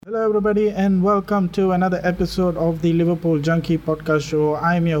Hello, everybody, and welcome to another episode of the Liverpool Junkie podcast show.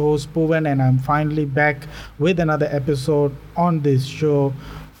 I'm your host, Poovan, and I'm finally back with another episode on this show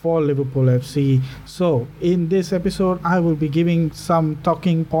for Liverpool FC. So, in this episode, I will be giving some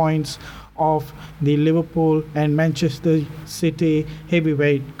talking points of the Liverpool and Manchester City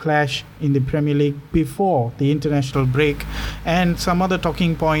heavyweight clash in the Premier League before the international break, and some other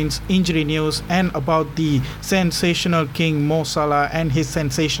talking points, injury news, and about the sensational King Mo Salah and his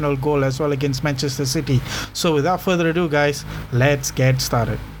sensational goal as well against Manchester City. So, without further ado, guys, let's get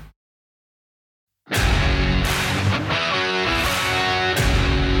started.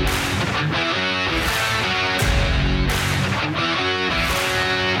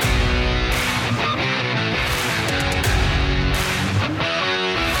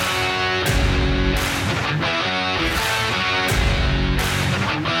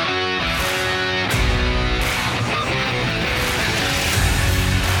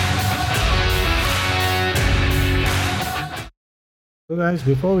 So guys,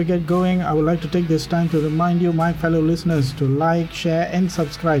 before we get going, I would like to take this time to remind you, my fellow listeners, to like, share and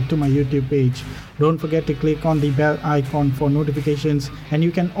subscribe to my YouTube page. Don't forget to click on the bell icon for notifications, and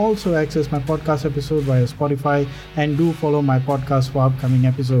you can also access my podcast episode via Spotify, and do follow my podcast for upcoming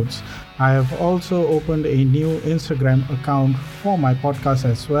episodes. I have also opened a new Instagram account for my podcast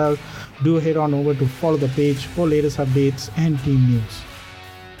as well. Do head on over to follow the page for latest updates and team news.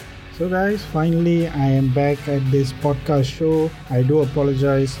 So guys, finally I am back at this podcast show. I do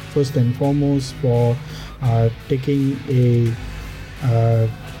apologize first and foremost for taking a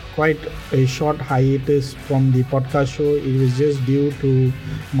quite a short hiatus from the podcast show. It was just due to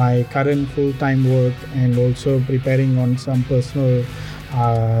my current full-time work and also preparing on some personal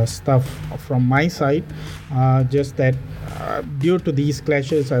stuff from my side. Just that due to these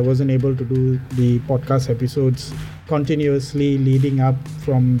clashes, I wasn't able to do the podcast episodes continuously leading up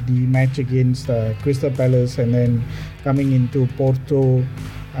from the match against Crystal Palace, and then coming into Porto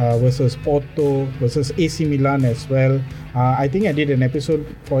versus AC Milan as well. I think I did an episode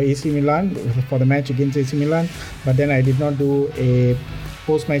for AC Milan, for the match against AC Milan, but then I did not do a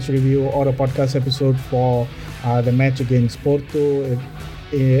post-match review or a podcast episode for the match against Porto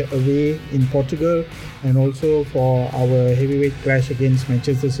away in Portugal, and also for our heavyweight clash against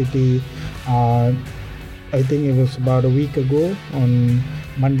Manchester City. I think it was about a week ago on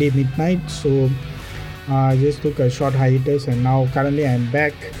Monday midnight. So I just took a short hiatus, and now currently I'm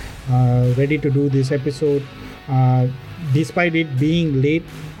back ready to do this episode. Despite it being late,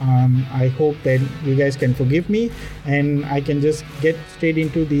 I hope that you guys can forgive me and I can just get straight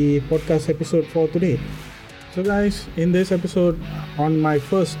into the podcast episode for today. So guys, in this episode, on my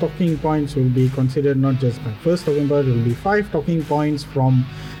first talking points will be considered not just my first talking point, it will be 5 talking points from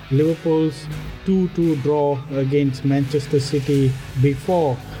Liverpool's 2-2 draw against Manchester City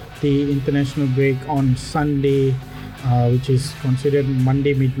before the international break on Sunday, which is considered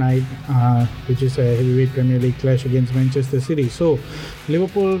Monday midnight, which is a heavyweight Premier League clash against Manchester City. So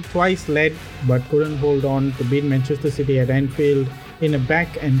Liverpool twice led but couldn't hold on to beat Manchester City at Anfield in a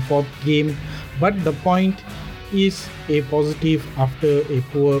back and forth game. But the point is a positive after a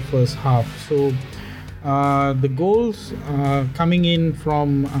poor first half. So the goals coming in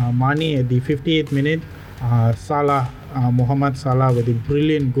from Mane at the 58th minute, Mohamed Salah with a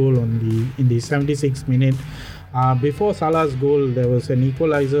brilliant goal in the 76th minute. Before Salah's goal, there was an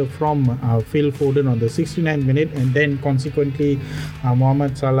equalizer from Phil Foden on the 69th minute, and then consequently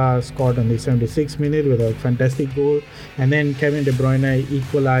Mohamed Salah scored on the 76th minute with a fantastic goal, and then Kevin De Bruyne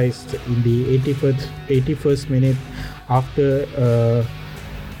equalized in the 81st minute after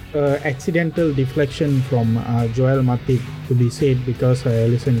accidental deflection from Joel Matip, to be said, because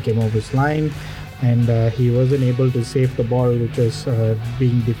Ellison came off his line and he wasn't able to save the ball which was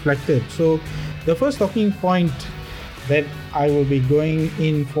being deflected. So the first talking point that I will be going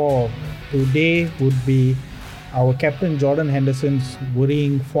in for today would be our captain Jordan Henderson's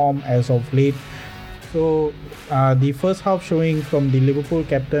worrying form as of late. So the first half showing from the Liverpool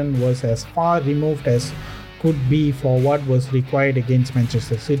captain was as far removed as could be for what was required against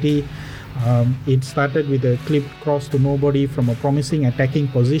Manchester City. It started with a clipped cross to nobody from a promising attacking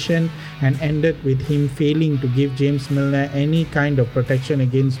position and ended with him failing to give James Milner any kind of protection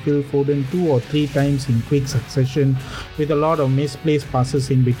against Phil Foden 2 or 3 times in quick succession, with a lot of misplaced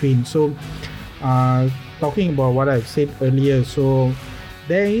passes in between. So talking about what I've said earlier, so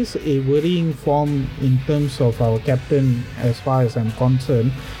there is a worrying form in terms of our captain as far as I'm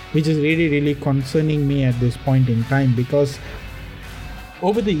concerned, which is really concerning me at this point in time, because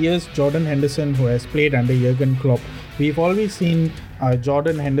over the years, Jordan Henderson, who has played under Jurgen Klopp, we've always seen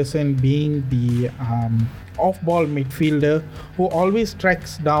Jordan Henderson being the off-ball midfielder who always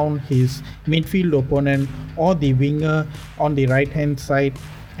tracks down his midfield opponent or the winger on the right-hand side,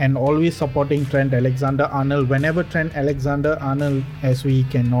 and always supporting Trent Alexander-Arnold whenever Trent Alexander-Arnold, as we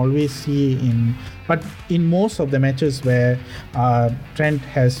can always see in most of the matches where Trent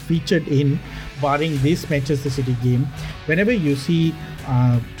has featured in, barring this Manchester City game, whenever you see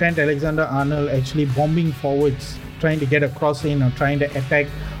Trent Alexander-Arnold actually bombing forwards, trying to get a cross in or trying to attack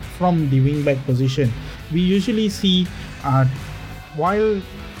from the wing-back position, we usually see while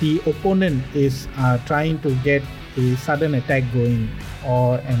the opponent is trying to get a sudden attack going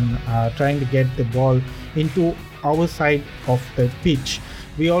and trying to get the ball into our side of the pitch,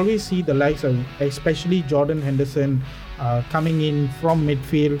 we always see the likes of especially Jordan Henderson coming in from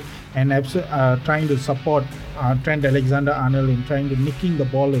midfield and trying to support Trent Alexander-Arnold in trying to nicking the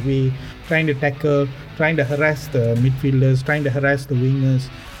ball away, trying to tackle, trying to harass the midfielders, trying to harass the wingers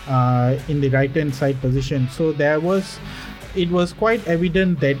in the right hand side position. So it was quite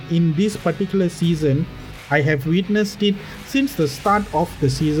evident that in this particular season, I have witnessed it since the start of the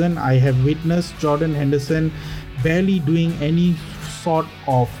season. I have witnessed Jordan Henderson barely doing any sort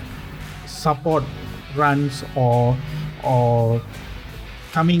of support runs or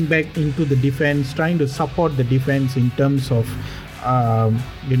coming back into the defense, trying to support the defense in terms of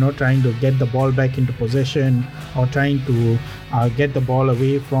trying to get the ball back into possession or trying to get the ball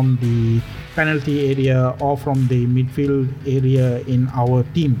away from the penalty area or from the midfield area in our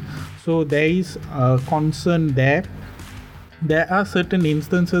team. So there is a concern there. There are certain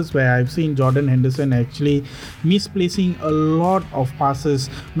instances where I've seen Jordan Henderson actually misplacing a lot of passes,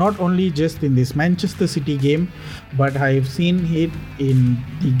 not only just in this Manchester City game, but I've seen it in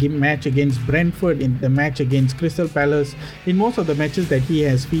the match against Brentford, in the match against Crystal Palace, in most of the matches that he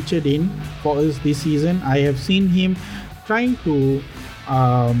has featured in for us this season. I have seen him trying to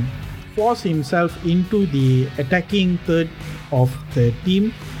force himself into the attacking third of the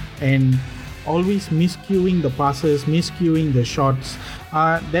team and always miscuing the passes, miscuing the shots.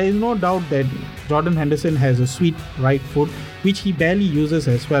 There is no doubt that Jordan Henderson has a sweet right foot, which he barely uses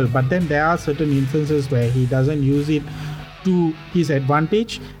as well. But then there are certain instances where he doesn't use it to his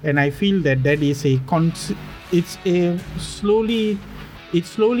advantage, and I feel that is it's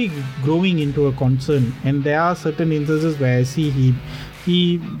slowly growing into a concern. And there are certain instances where I see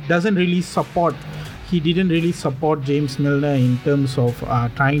he doesn't really support. He didn't really support James Milner in terms of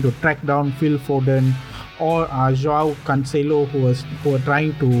trying to track down Phil Foden or Joao Cancelo, who were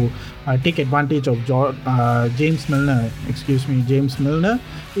trying to take advantage of James Milner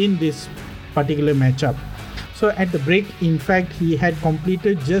in this particular matchup. So at the break, in fact, he had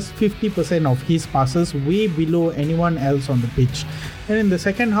completed just 50% of his passes, way below anyone else on the pitch. And in the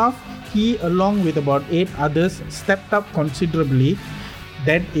second half, he, along with about 8 others, stepped up considerably.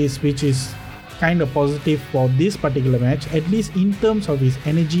 Which is kind of positive for this particular match, at least in terms of his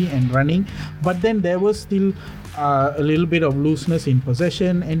energy and running. But then there was still a little bit of looseness in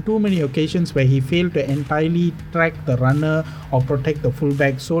possession and too many occasions where he failed to entirely track the runner or protect the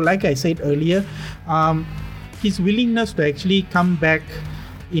fullback. So like I said earlier, his willingness to actually come back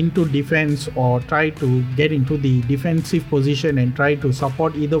into defense or try to get into the defensive position and try to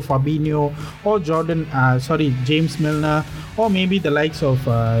support either Fabinho or James Milner, or maybe the likes of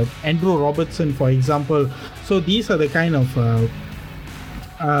Andrew Robertson, for example. So these are the kind of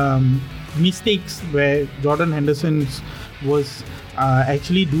mistakes where Jordan Henderson was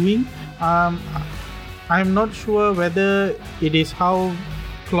actually doing. I'm not sure whether it is how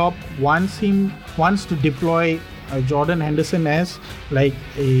Klopp wants to deploy Jordan Henderson as, like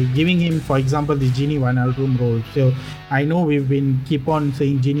giving him, for example, the Gini Wijnaldum role. So I know we've been keep on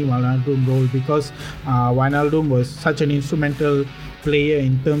saying Gini Wijnaldum role because Wijnaldum was such an instrumental player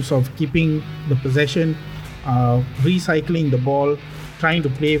in terms of keeping the possession, recycling the ball, trying to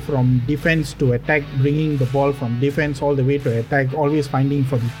play from defense to attack, bringing the ball from defense all the way to attack, always finding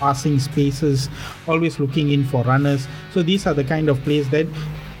for the passing spaces, always looking in for runners. So these are the kind of plays that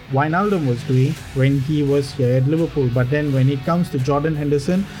Wijnaldum was doing when he was here at Liverpool. But then when it comes to Jordan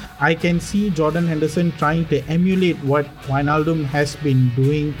Henderson, I can see Jordan Henderson trying to emulate what Wijnaldum has been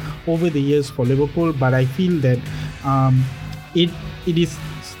doing over the years for Liverpool. But I feel that it is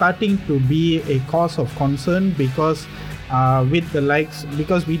starting to be a cause of concern because we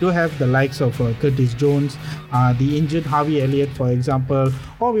do have the likes of Curtis Jones, the injured Harvey Elliott, for example,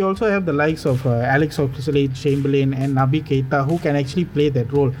 or we also have the likes of Alex Oxlade-Chamberlain and Naby Keita, who can actually play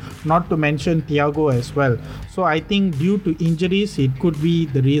that role, not to mention Thiago as well. So I think due to injuries, it could be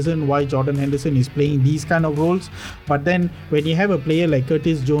the reason why Jordan Henderson is playing these kind of roles. But then when you have a player like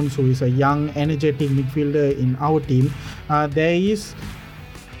Curtis Jones, who is a young, energetic midfielder in our team, there is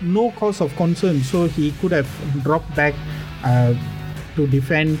no cause of concern. So he could have dropped back to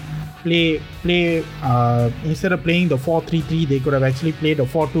defend. Play instead of playing the 4-3-3, they could have actually played a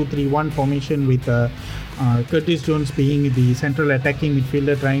 4-2-3-1 formation with Curtis Jones being the central attacking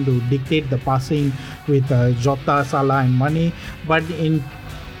midfielder, trying to dictate the passing with Jota, Salah and Mane. But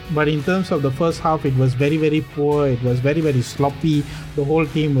in terms of the first half, it was very, very poor. It was very, very sloppy. The whole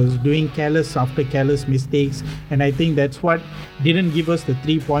team was doing careless after careless mistakes, and I think that's what didn't give us the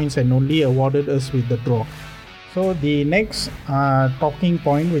 3 points and only awarded us with the draw. So the next talking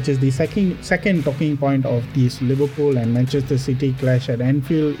point, which is the second talking point of this Liverpool and Manchester City clash at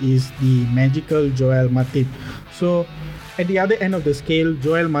Anfield, is the magical Joel Matip. So at the other end of the scale,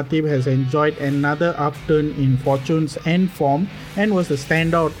 Joel Matip has enjoyed another upturn in fortunes and form and was the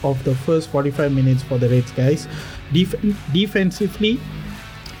standout of the first 45 minutes for the Reds, guys. Defensively,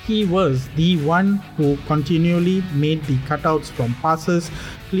 he was the one who continually made the cutouts from passes,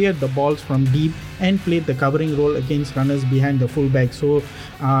 cleared the balls from deep, and played the covering role against runners behind the fullback. So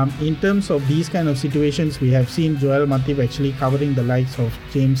in terms of these kind of situations, we have seen Joel Matip actually covering the likes of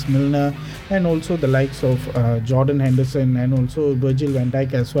James Milner and also the likes of Jordan Henderson and also Virgil van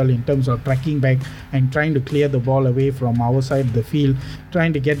Dijk as well, in terms of tracking back and trying to clear the ball away from our side of the field,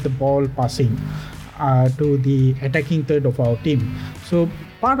 trying to get the ball passing to the attacking third of our team. So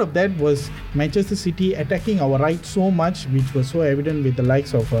part of that was Manchester City attacking our right so much, which was so evident with the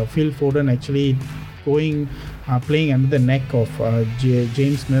likes of Phil Foden actually playing under the neck of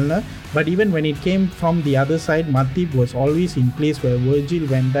James Milner. But even when it came from the other side, Matip was always in place where Virgil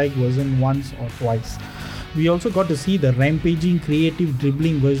van Dijk wasn't once or twice. We also got to see the rampaging, creative,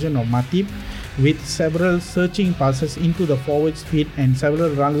 dribbling version of Matip, with several searching passes into the forward's feet and several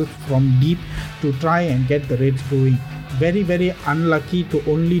runs from deep to try and get the Reds going. Very, very unlucky to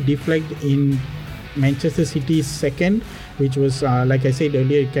only deflect in Manchester City's second, which was, like I said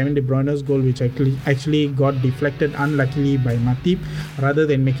earlier, Kevin De Bruyne's goal, which actually got deflected unluckily by Matip rather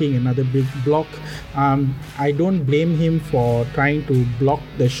than making another big block. I don't blame him for trying to block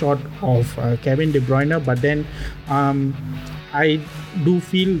the shot of Kevin De Bruyne, but then I do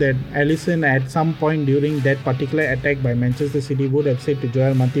feel that Alisson at some point during that particular attack by Manchester City would have said to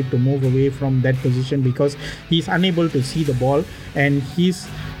Joel Matip to move away from that position, because he's unable to see the ball and his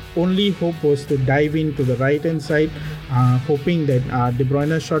only hope was to dive into the right hand side, hoping that De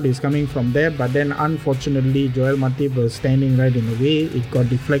Bruyne's shot is coming from there. But then unfortunately Joel Matip was standing right in the way. It got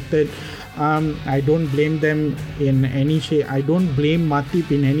deflected. I don't blame them in any shape. I don't blame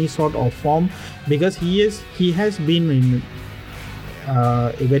Matip in any sort of form, because he has been in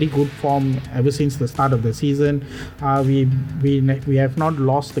a very good form ever since the start of the season. We have not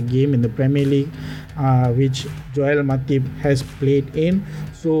lost a game in the Premier League which Joel Matip has played in.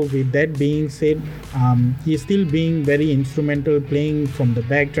 So with that being said, he's still being very instrumental, playing from the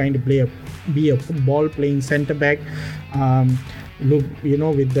back, trying to be a ball playing centre back. Look,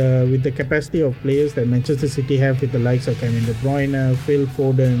 with the capacity of players that Manchester City have, with the likes of Kevin De Bruyne, Phil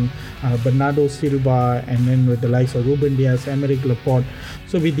Foden, Bernardo Silva, and then with the likes of Ruben Dias, Aymeric Laporte.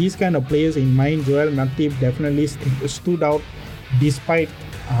 So with these kind of players in mind, Joel Matip definitely stood out despite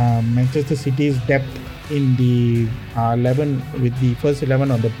Manchester City's depth in the 11, with the first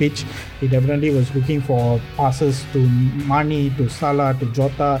 11 on the pitch. He definitely was looking for passes to Mane, to Salah, to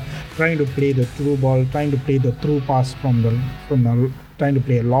Jota, trying to play the through ball, trying to play the through pass from the trying to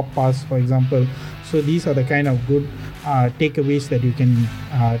play a lob pass, for example. So these are the kind of good takeaways that you can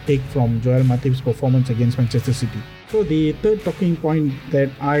take from Joel Matip's performance against Manchester City. So the third talking point that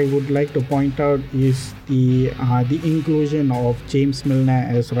I would like to point out is the inclusion of James Milner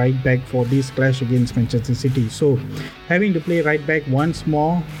as right back for this clash against Manchester City. So having to play right back once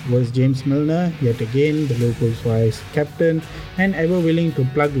more was James Milner, yet again the Liverpool's vice captain, and ever willing to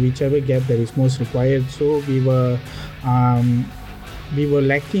plug whichever gap that is most required. So we were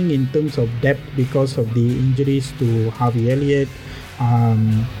lacking in terms of depth because of the injuries to Harvey Elliott.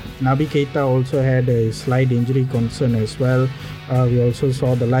 Naby Keita also had a slight injury concern as well. We also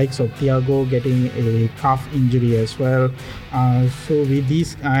saw the likes of Thiago getting a calf injury as well. So with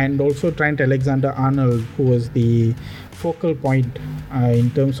these, and also Trent Alexander-Arnold, who was the focal point in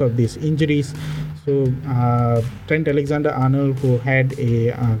terms of these injuries. So Trent Alexander-Arnold, who had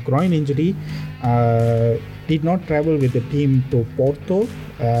a groin injury, did not travel with the team to Porto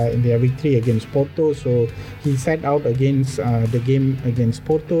in their victory against Porto. So he sat out against the game against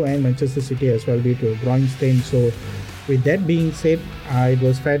Porto and Manchester City as well due to a groin strain. So with that being said, it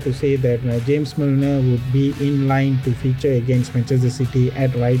was fair to say that James Milner would be in line to feature against Manchester City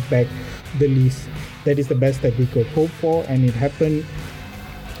at right back the least. That is the best that we could hope for, and it happened.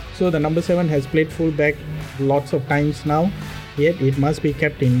 So the number 7 has played full back lots of times now, Yet it must be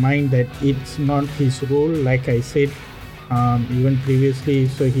kept in mind that it's not his role, like I said even previously.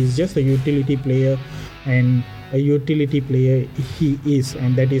 So he's just a utility player, and a utility player he is,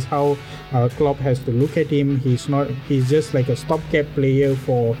 and that is how Klopp has to look at him. He's just like a stopgap player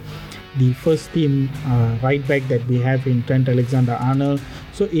for the first team right back that we have in Trent Alexander-Arnold.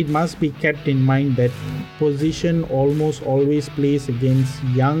 So it must be kept in mind that position almost always plays against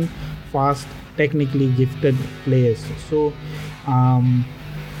young, fast, technically gifted players. So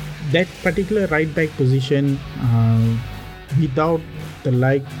that particular right back position, without the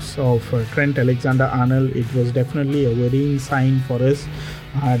likes of Trent Alexander-Arnold, it was definitely a worrying sign for us.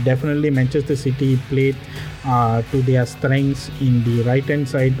 Definitely Manchester City played to their strengths in the right hand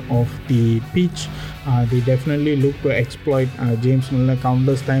side of the pitch. They definitely looked to exploit James Milner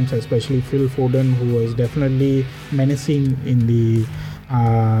countless times, especially Phil Foden, who was definitely menacing in the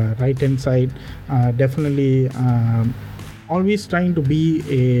right hand side. Definitely always trying to be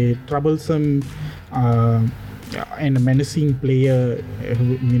a troublesome and a menacing player,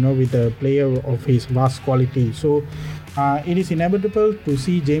 with a player of his vast quality. So it is inevitable to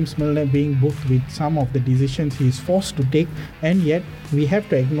see James Milner being booked with some of the decisions he is forced to take, and yet we have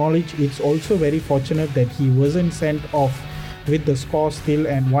to acknowledge it's also very fortunate that he wasn't sent off with the score still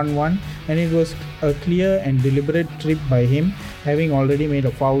at 1-1, and it was a clear and deliberate trip by him, having already made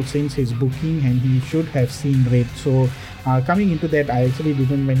a foul since his booking, and he should have seen red. So coming into that, I actually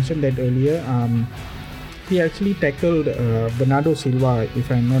didn't mention that earlier. He actually tackled Bernardo Silva, if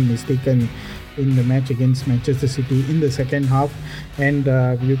I'm not mistaken, in the match against Manchester City in the second half, and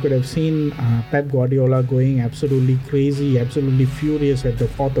you could have seen Pep Guardiola going absolutely crazy, absolutely furious at the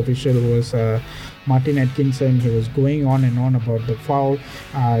fourth official, who was Martin Atkinson. He was going on and on about the foul,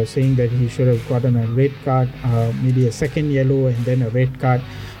 saying that he should have gotten a red card, maybe a second yellow and then a red card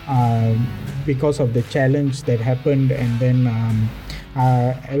because of the challenge that happened. And then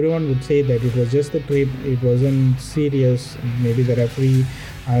everyone would say that it was just a trip, it wasn't serious. Maybe the referee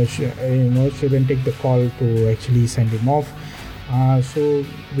shouldn't take the call to actually send him off. So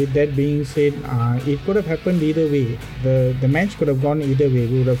with that being said, it could have happened either way. The match could have gone either way.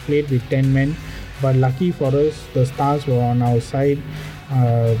 We would have played with 10 men, but lucky for us, the stars were on our side.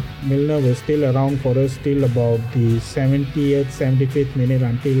 Milner was still around for us till about the 70th, 75th minute,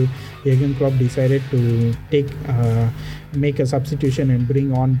 until Jurgen Klopp decided to make a substitution and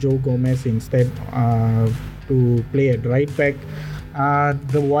bring on Joe Gomez instead to play at right back.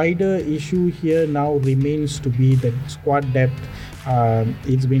 The wider issue here now remains to be the squad depth.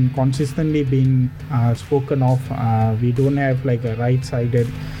 It's been consistently spoken of. We don't have like a right-sided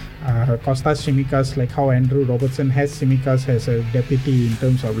Kostas Tsimikas, like how Andrew Robertson has Tsimikas as a deputy in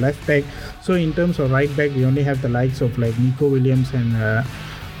terms of left back. So in terms of right back, we only have the likes of like Nico Williams and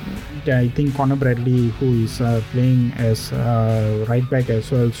I think Conor Bradley, who is playing as right back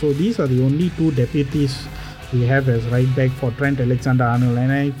as well. So these are the only two deputies we have as right back for Trent Alexander-Arnold,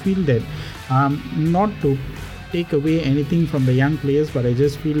 and I feel that not to take away anything from the young players, but I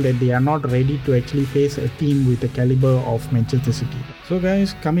just feel that they are not ready to actually face a team with the caliber of Manchester City. So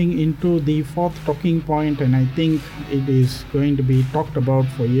guys, coming into the fourth talking point, and I think it is going to be talked about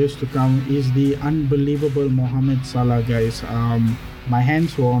for years to come, is the unbelievable Mohamed Salah, guys. My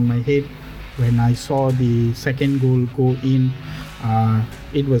hands were on my head when I saw the second goal go in.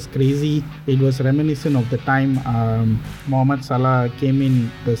 It was crazy. It was reminiscent of the time Mohamed Salah came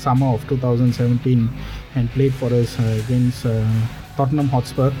in the summer of 2017 and played for us against Tottenham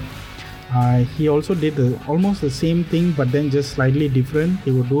Hotspur. He also did almost the same thing, but then just slightly different.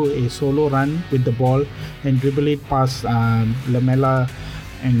 He would do a solo run with the ball and dribble it past Lamela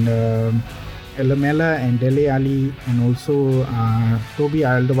and Dele Alli, and also Toby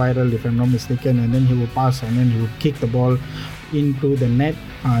Alderweireld, if I'm not mistaken, and then he would pass and then he would kick the ball into the net.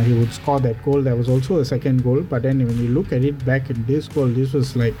 He would score that goal. There was also a second goal, but then when you look at it back in this goal, this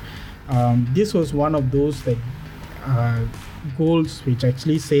was like this was one of those that goals which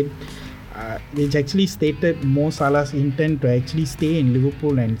actually stated Mo Salah's intent to actually stay in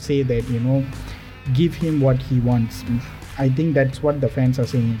Liverpool and say that, give him what he wants. I think that's what the fans are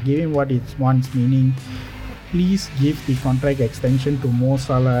saying. Give him what he wants, meaning please give the contract extension to Mo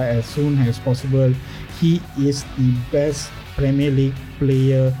Salah as soon as possible. He is the best Premier League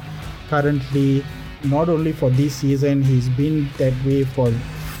player currently, not only for this season, he's been that way for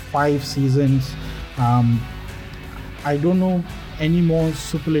 5 seasons. I don't know any more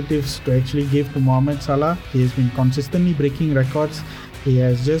superlatives to actually give to Mohamed Salah. He has been consistently breaking records. He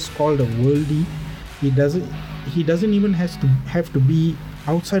has just called a worldie. He doesn't even have to be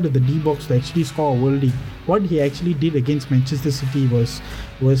outside of the D box to actually score a worldie. What he actually did against Manchester City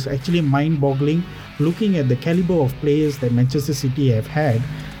was actually mind-boggling. Looking at the caliber of players that Manchester City have had,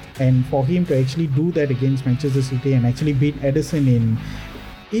 and for him to actually do that against Manchester City and actually beat Ederson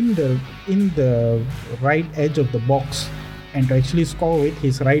in the right edge of the box, and to actually score with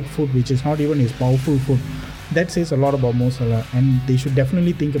his right foot, which is not even his powerful foot, that says a lot about Mo Salah, and they should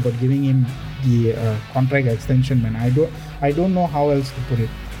definitely think about giving him the contract extension, man. I don't know how else to put it.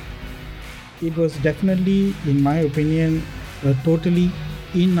 It was definitely, in my opinion, a totally,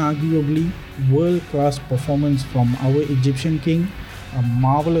 inarguably world-class performance from our Egyptian king. A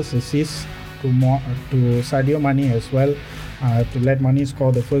marvelous assist to Sadio Mane as well, to let Mane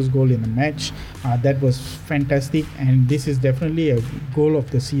score the first goal in the match. That was fantastic, and this is definitely a goal of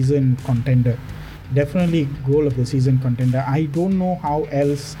the season contender. Definitely goal of the season contender. I don't know how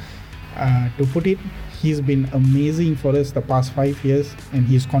else to put it. He's been amazing for us the past 5 years, and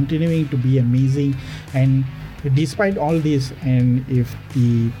he's continuing to be amazing. And despite all this, and if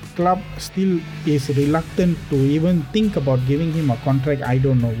the club still is reluctant to even think about giving him a contract, I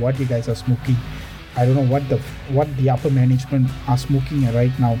don't know what you guys are smoking. I don't know what the upper management are smoking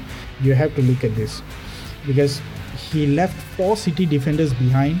right now. You have to look at this, because he left 4 City defenders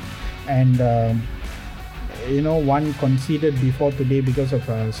behind, and one conceded before today because of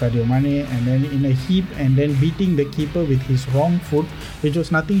Sadio Mane, and then in a heap, and then beating the keeper with his wrong foot, which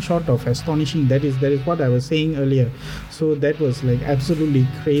was nothing short of astonishing. That is what I was saying earlier. So that was like absolutely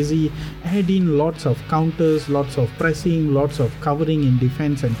crazy. Add in lots of counters, lots of pressing, lots of covering in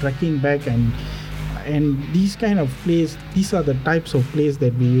defense and tracking back, and these kind of plays, these are the types of plays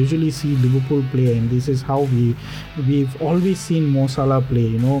that we usually see Liverpool play, and this is how we've always seen Mo Salah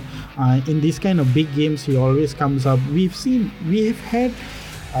play. In these kind of big games, he always comes up. We have had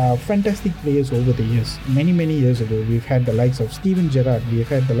fantastic players over the years. Many years ago, we've had the likes of Steven Gerrard, we've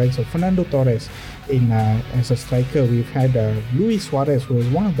had the likes of Fernando Torres as a striker. We've had Luis Suarez, who is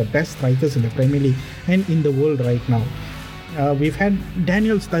one of the best strikers in the Premier League and in the world right now. We've had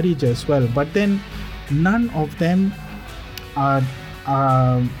Daniel Sturridge as well, but then none of them are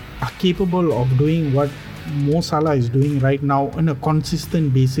capable of doing what Mo Salah is doing right now on a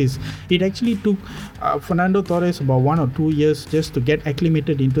consistent basis. It actually took Fernando Torres about 1 or 2 years just to get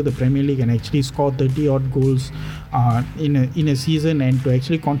acclimated into the Premier League and actually score 30 odd goals in a season, and to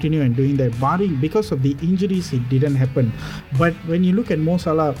actually continue and doing that. Barring because of the injuries, it didn't happen. But when you look at Mo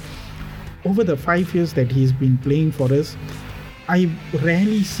Salah over the 5 years that he's been playing for us, I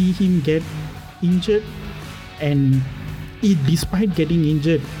rarely see him get injured, and despite getting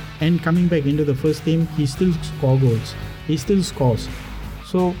injured and coming back into the first team, he still scores goals. He still scores.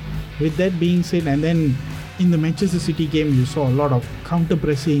 So with that being said, and then in the Manchester City game, you saw a lot of counter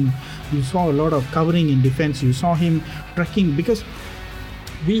pressing, you saw a lot of covering in defense, you saw him tracking, because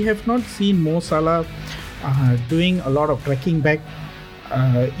we have not seen Mo Salah doing a lot of tracking back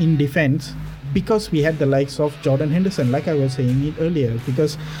in defense, because we had the likes of Jordan Henderson, like I was saying it earlier,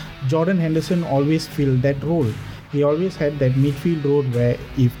 because Jordan Henderson always filled that role. He always had that midfield role where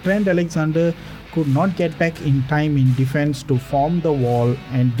if Trent Alexander could not get back in time in defense to form the wall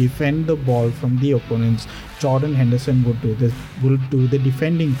and defend the ball from the opponents, Jordan Henderson would do the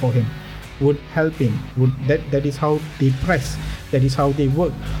defending for him, would help him. That is how they press, that is how they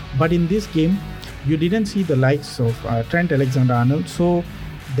work. But in this game, you didn't see the likes of Trent Alexander-Arnold, so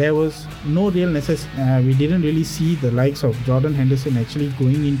there was no real necessity. We didn't really see the likes of Jordan Henderson actually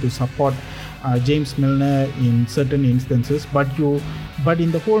going in to support James Milner in certain instances. But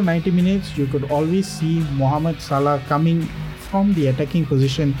in the whole 90 minutes, you could always see Mohamed Salah coming from the attacking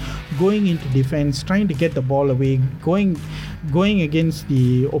position, going into defense, trying to get the ball away, going against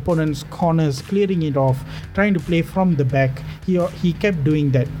the opponent's corners, clearing it off, trying to play from the back. He kept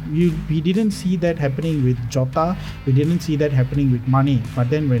doing that. We didn't see that happening with Jota, we didn't see that happening with Mane. But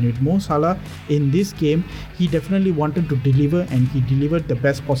then when with Mo Salah in this game, he definitely wanted to deliver, and he delivered the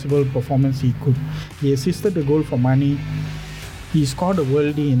best possible performance he could. He assisted the goal for Mane. He scored a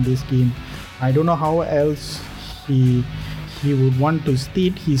worldie in this game. I don't know how else he would want to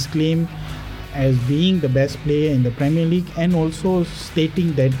state his claim as being the best player in the Premier League, and also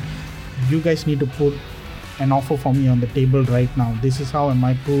stating that you guys need to put an offer for me on the table right now. This is how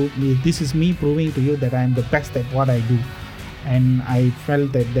this is me proving to you that I am the best at what I do. And I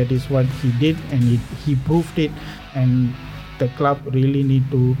felt that is what he did, and he proved it. And the club really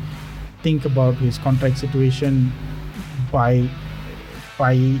need to think about his contract situation by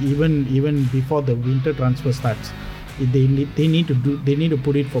even before the winter transfer starts. They need to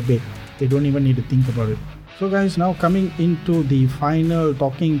put it for bid. They don't even need to think about it. So guys, now coming into the final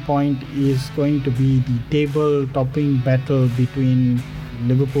talking point is going to be the table topping battle between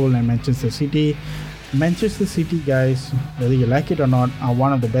Liverpool and Manchester City. Manchester City, guys, whether you like it or not, are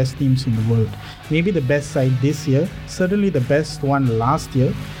one of the best teams in the world. Maybe the best side this year, certainly the best one last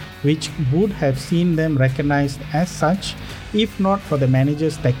year, which would have seen them recognized as such if not for the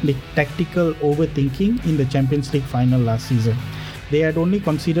manager's tactical overthinking in the Champions League final last season. They had only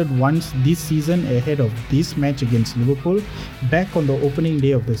conceded once this season ahead of this match against Liverpool back on the opening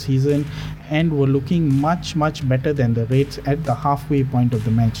day of the season, and were looking much better than the Reds at the halfway point of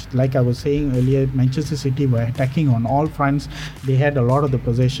the match. Like I was saying earlier, Manchester City were attacking on all fronts. They had a lot of the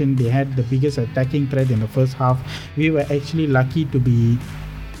possession. They had the biggest attacking threat in the first half. We were actually lucky to be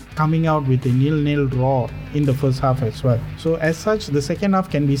coming out with a 0-0 draw in the first half as well. So as such, the second half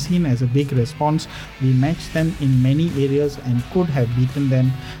can be seen as a big response. We matched them in many areas and could have beaten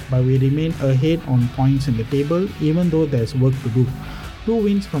them, but we remain ahead on points in the table even though there's work to do. 2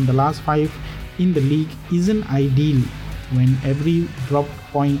 wins from the last 5 in the league isn't ideal when every dropped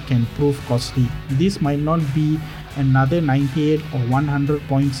point can prove costly. This might not be another 98 or 100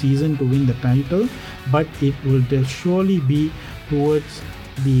 point season to win the title, but it will surely be towards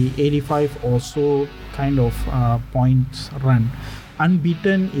the 85 or so kind of points run.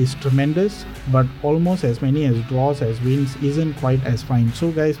 Unbeaten is tremendous, but almost as many as draws as wins isn't quite as fine.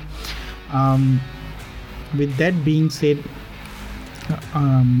 So guys, with that being said,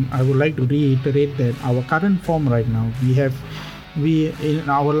 I would like to reiterate that our current form right now, we in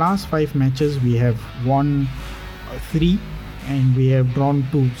our last 5 matches we have won 3 and we have drawn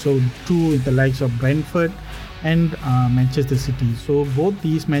 2. So 2 with the likes of Brentford and Manchester City. So both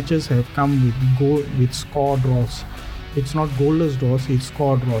these matches have come with score draws. It's not goalless draws, it's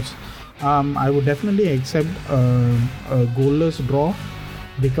score draws. I would definitely accept a goalless draw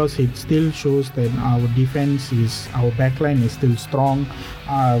because it still shows that our backline is still strong.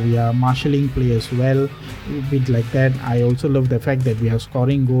 We are marshalling players well. A bit like that. I also love the fact that we are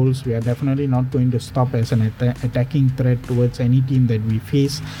scoring goals. We are definitely not going to stop as an attacking threat towards any team that we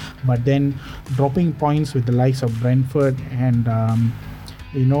face. But then dropping points with the likes of Brentford and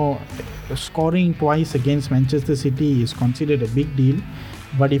scoring twice against Manchester City is considered a big deal.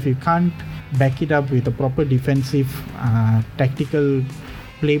 But if you can't back it up with a proper defensive tactical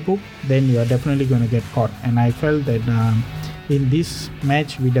playbook, then you are definitely going to get caught. And I felt that in this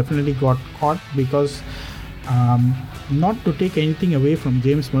match we definitely got caught because not to take anything away from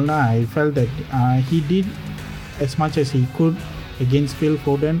James Milner, I felt that he did as much as he could against Phil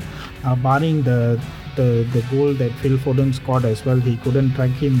Foden, barring the goal that Phil Foden scored as well. He couldn't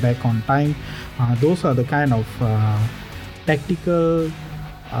track him back on time. Those are the kind of tactical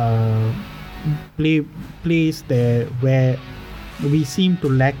plays there where we seem to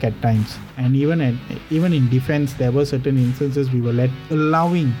lack at times, and even in defense there were certain instances we were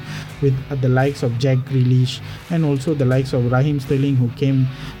allowing with the likes of Jack Grealish and also the likes of Raheem Sterling, who came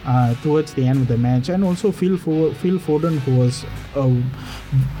towards the end of the match, and also Phil Foden, who was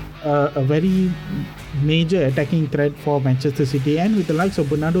a very major attacking threat for Manchester City, and with the likes of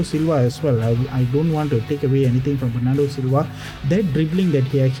Bernardo Silva as well. I don't want to take away anything from Bernardo Silva. That dribbling that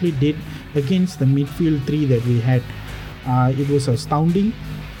he actually did against the midfield 3 that we had, it was astounding,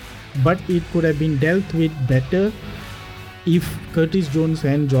 but it could have been dealt with better if Curtis Jones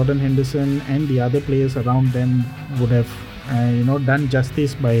and Jordan Henderson and the other players around them would have done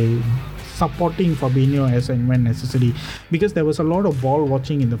justice by supporting Fabinho as and when necessary, because there was a lot of ball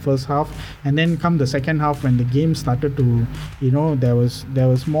watching in the first half, and then come the second half when the game started to there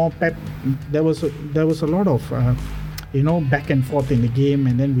was more pep, there was a lot of back and forth in the game,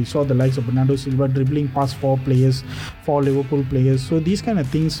 and then we saw the likes of Bernardo Silva dribbling past 4 Liverpool players. So these kind of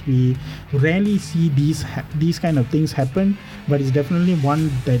things, we rarely see these kind of things happen, but it's definitely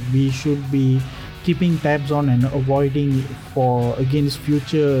one that we should be keeping tabs on and avoiding against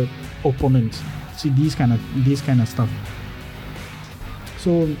future opponents. See these kind of stuff.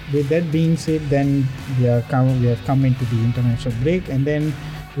 So with that being said, then we have come into the international break, and then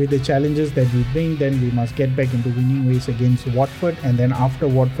with the challenges that we bring, then we must get back into winning ways against Watford, and then after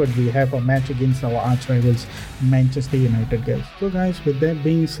Watford we have a match against our arch rivals Manchester United, guys. So guys, with that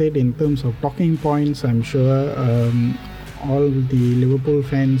being said, in terms of talking points, I'm sure all the Liverpool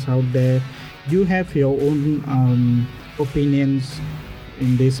fans out there, you have your own opinions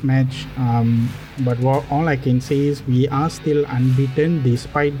in this match, but all I can say is we are still unbeaten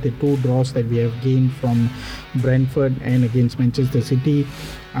despite the 2 draws that we have gained from Brentford and against Manchester City.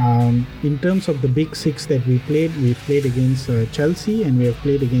 In terms of the big 6 that we played against Chelsea and we have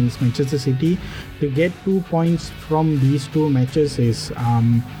played against Manchester City. To get 2 points from these 2 matches is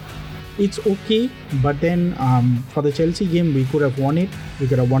it's okay, but then for the Chelsea game we could have won it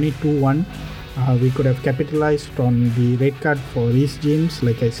 2-1. we could have capitalized on the red card for Reece James,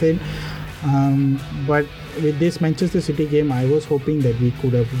 like I said. But with this Manchester City game, I was hoping that we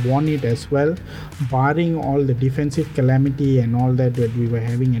could have won it as well, barring all the defensive calamity and all that we were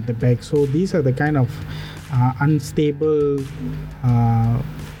having at the back. So these are the kind of unstable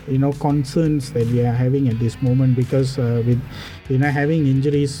concerns that we are having at this moment, because with having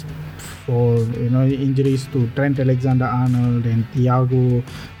injuries to Trent Alexander-Arnold and Thiago,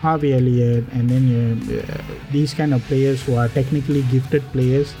 Harvey Elliott, and then these kind of players who are technically gifted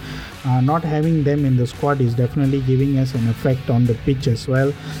players, not having them in the squad is definitely giving us an effect on the pitch as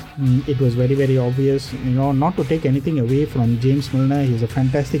well. It was very, very obvious, not to take anything away from James Milner. He's a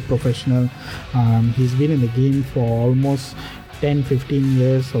fantastic professional. He's been in the game for almost 10-15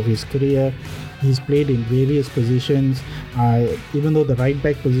 years of his career. He's played in various positions. Even though the right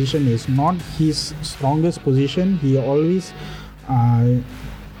back position is not his strongest position, he always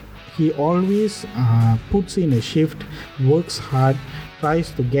puts in a shift, works hard,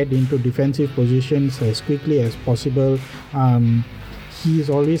 tries to get into defensive positions as quickly as possible. He is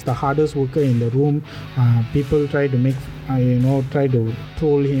always the hardest worker in the room. People try to try to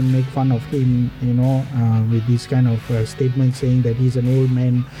troll him, make fun of him, with these kind of statements saying that he's an old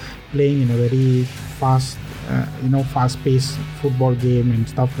man playing in a very fast-paced football game and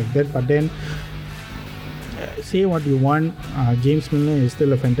stuff like that. But then, say what you want, James Milner is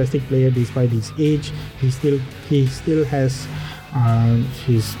still a fantastic player despite his age. He still has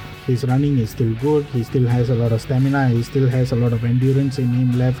his running is still good. He still has a lot of stamina. He still has a lot of endurance in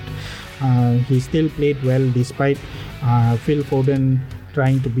him left. He still played well despite Phil Foden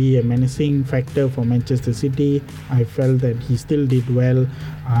trying to be a menacing factor for Manchester City. I felt that he still did well.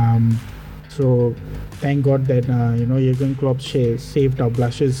 So thank God that Jurgen Klopp saved our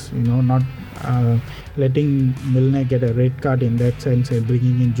blushes, not letting Milner get a red card in that sense and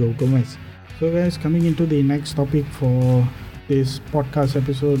bringing in Joe Gomez. So guys, coming into the next topic for this podcast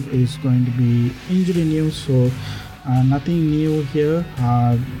episode is going to be injury news. So nothing new here.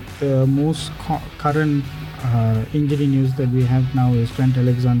 The most current injury news that we have now is Trent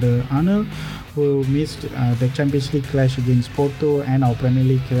Alexander-Arnold, who missed the Champions League clash against Porto and our Premier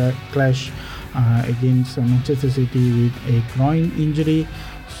League clash against Manchester City with a groin injury.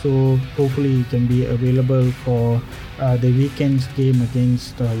 So hopefully he can be available for the weekend's game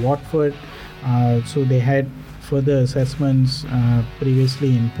against Watford. So they had further assessments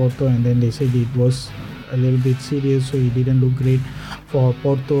previously in Porto, and then they said it was a little bit serious, so he didn't look great for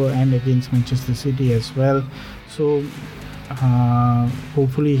Porto and against Manchester City as well. So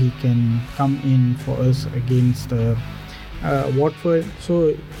hopefully he can come in for us against Watford.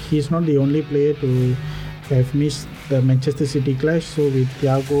 So he's not the only player to have missed the Manchester City clash. So with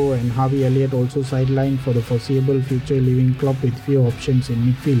Thiago and Harvey Elliott also sidelined for the foreseeable future, leaving Klopp with few options in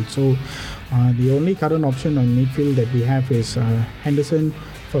midfield. So the only current option on midfield that we have is Henderson,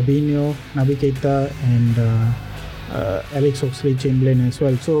 Fabinho, Naby Keita, and Alex Oxlade-Chamberlain as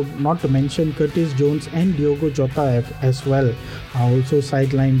well. So not to mention Curtis Jones and Diogo Jota as well are also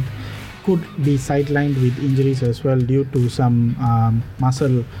sidelined, could be sidelined with injuries as well due to some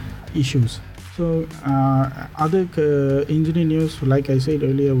muscle issues. So other injury news, like I said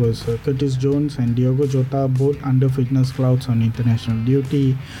earlier, was Curtis Jones and Diogo Jota both under fitness clouds on international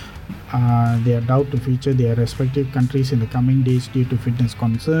duty. They are doubt to feature their respective countries in the coming days due to fitness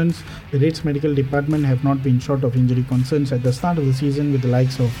concerns. The Reds medical department have not been short of injury concerns at the start of the season, with the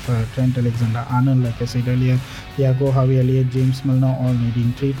likes of Trent Alexander-Arnold, like I said earlier, Thiago, Harvey Elliott, James Milner all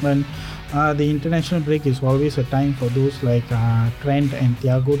needing treatment. The international break is always a time for those like Trent and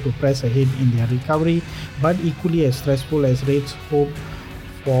Thiago to press ahead in their recovery, but equally as stressful as Reds hope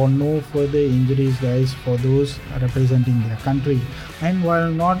for no further injuries, guys, for those representing their country. And while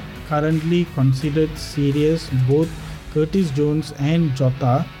not currently considered serious, both Curtis Jones and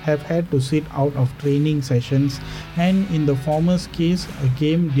Jota have had to sit out of training sessions, and in the former's case, a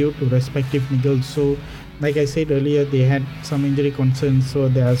game due to respective niggles. So like I said earlier, they had some injury concerns, so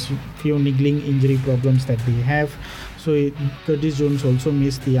there are few niggling injury problems that they have. So Curtis Jones also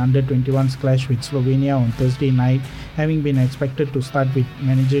missed the under-21s clash with Slovenia on Thursday night, having been expected to start with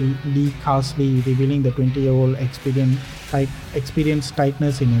manager Lee Carsley revealing the 20-year-old experienced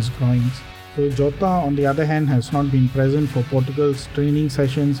tightness in his groins. So Jota, on the other hand, has not been present for Portugal's training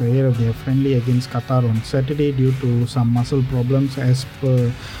sessions ahead of their friendly against Qatar on Saturday due to some muscle problems, as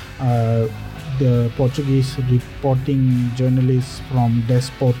per the Portuguese reporting journalists from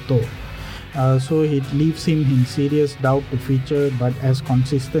Desporto. So it leaves him in serious doubt to feature, but as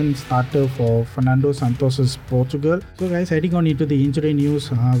consistent starter for Fernando Santos's Portugal. So guys, heading on into the injury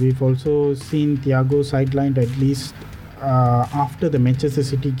news, we've also seen Thiago sidelined at least after the Manchester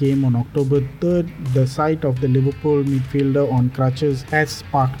City game on October 3rd, the sight of the Liverpool midfielder on crutches has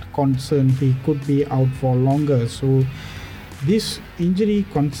sparked concern he could be out for longer. So this injury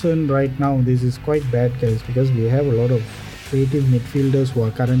concern right now, this is quite bad, guys, because we have a lot of creative midfielders who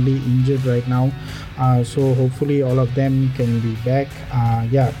are currently injured right now. So hopefully all of them can be back.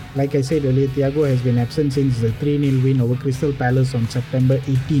 Like I said earlier, Thiago has been absent since the 3-0 win over Crystal Palace on September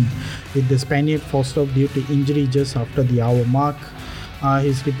 18, with the Spaniard forced off due to injury just after the hour mark.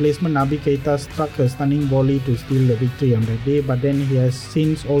 His replacement Naby Keita struck a stunning volley to steal the victory on that day, but then he has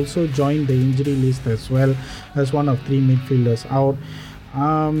since also joined the injury list as well as one of 3 midfielders out.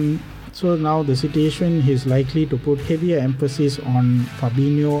 So now the situation is likely to put heavier emphasis on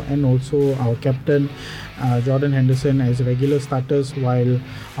Fabinho and also our captain Jordan Henderson as regular starters, while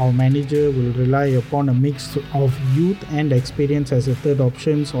our manager will rely upon a mix of youth and experience as a third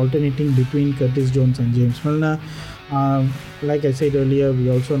options, alternating between Curtis Jones and James Milner. Like I said earlier,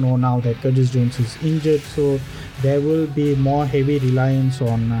 we also know now that Curtis Jones is injured, so there will be more heavy reliance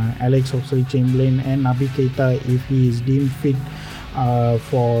on Alex Oxlade-Chamberlain and Naby Keita if he is deemed fit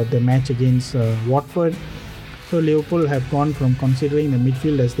for the match against Watford. So Liverpool have gone from considering the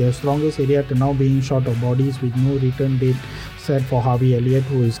midfield as their strongest area to now being short of bodies, with no return date set for Harvey Elliott,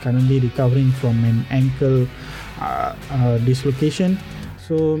 who is currently recovering from an ankle dislocation.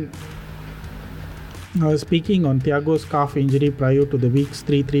 So speaking on Thiago's calf injury prior to the week's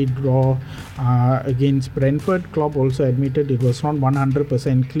 3-3 draw against Brentford, Klopp also admitted it was not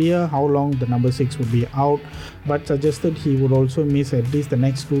 100% clear how long the number 6 would be out, but suggested he would also miss at least the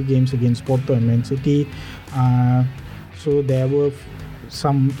next 2 games against Porto and Man City. So there were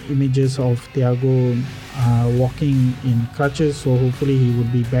some images of Thiago walking in crutches, so hopefully he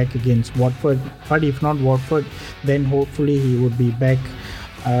would be back against Watford. But if not Watford, then hopefully he would be back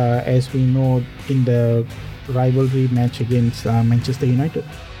as we know in the rivalry match against Manchester United.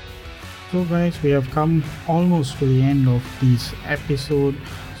 So guys, we have come almost to the end of this episode.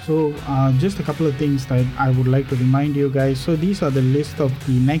 So just a couple of things that I would like to remind you guys. So these are the list of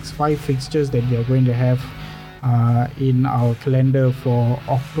the next 5 fixtures that we are going to have in our calendar for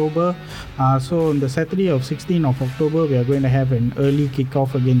October. So on the Saturday of 16th of October, we are going to have an early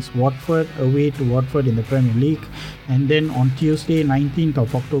kickoff against Watford, away to Watford in the Premier League. And then on Tuesday 19th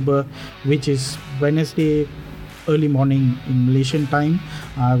of October, which is Wednesday early morning in Malaysian time,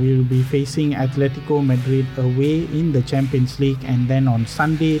 we will be facing Atletico Madrid away in the Champions League. And then on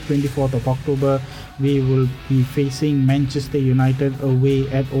Sunday 24th of October, we will be facing Manchester United away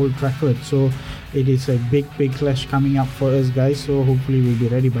at Old Trafford. So it is a big clash coming up for us, guys. So hopefully we'll be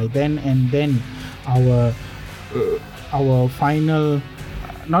ready by then. And then our final,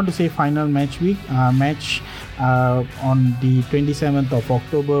 not to say final match week, match on the 27th of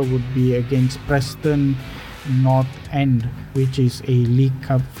October would be against Preston North End, which is a League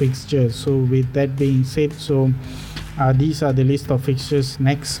Cup fixture. So with that being said, so these are the list of fixtures,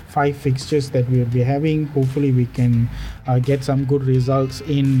 next 5 fixtures that we will be having. Hopefully we can get some good results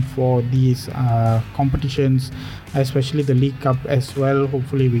in for these competitions, especially the League Cup as well.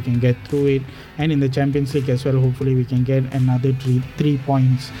 Hopefully we can get through it, and in the Champions League as well, hopefully we can get another 3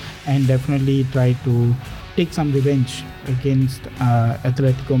 points and definitely try to take some revenge against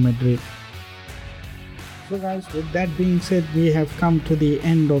Atletico Madrid. So guys, with that being said, we have come to the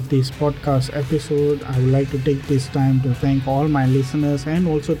end of this podcast episode. I would like to take this time to thank all my listeners and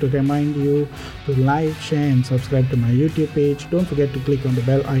also to remind you to like, share and subscribe to my YouTube page. Don't forget to click on the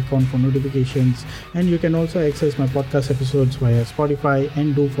bell icon for notifications, and you can also access my podcast episodes via Spotify,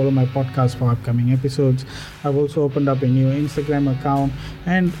 and do follow my podcast for upcoming episodes. I've also opened up a new Instagram account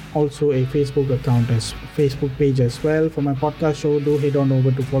and also a Facebook page as well for my podcast show. Do head on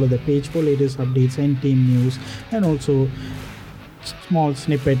over to follow the page for latest updates and team news, and also small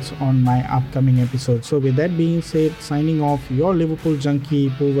snippets on my upcoming episodes. So with that being said, signing off, your Liverpool junkie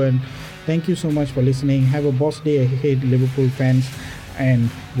Poovan. Thank you so much for listening. Have a boss day ahead, Liverpool fans, and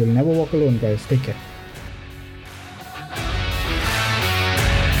you'll never walk alone, guys. Take care.